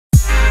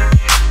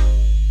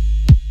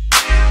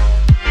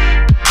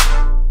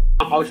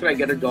how should I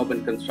get a job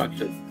in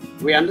construction?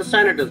 We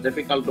understand it is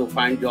difficult to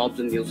find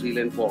jobs in New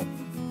Zealand for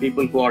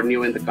people who are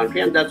new in the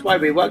country, and that's why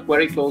we work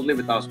very closely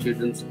with our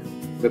students.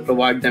 We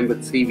provide them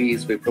with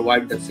CVs, we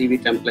provide the CV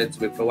templates,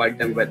 we provide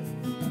them with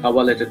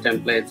cover letter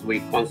templates. We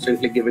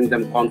constantly giving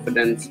them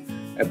confidence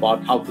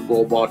about how to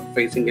go about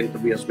facing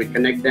interviews. We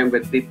connect them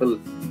with people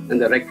in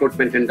the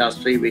recruitment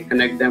industry. We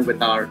connect them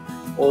with our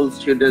old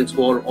students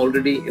who are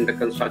already in the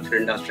construction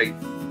industry.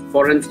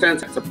 For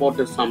instance, support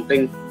is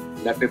something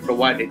that we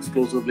provide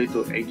exclusively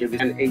to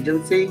AJB. An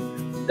agency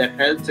that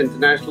helps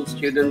international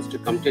students to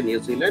come to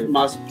New Zealand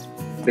must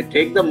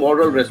take the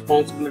moral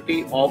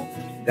responsibility of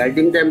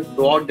guiding them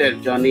throughout their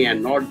journey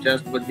and not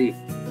just with the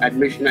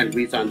admission and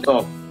visa. And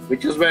so,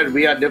 which is where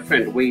we are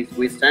different.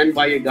 We stand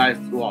by you guys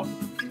throughout.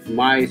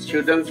 My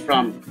students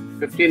from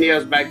 15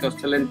 years back are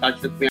still in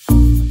touch with me.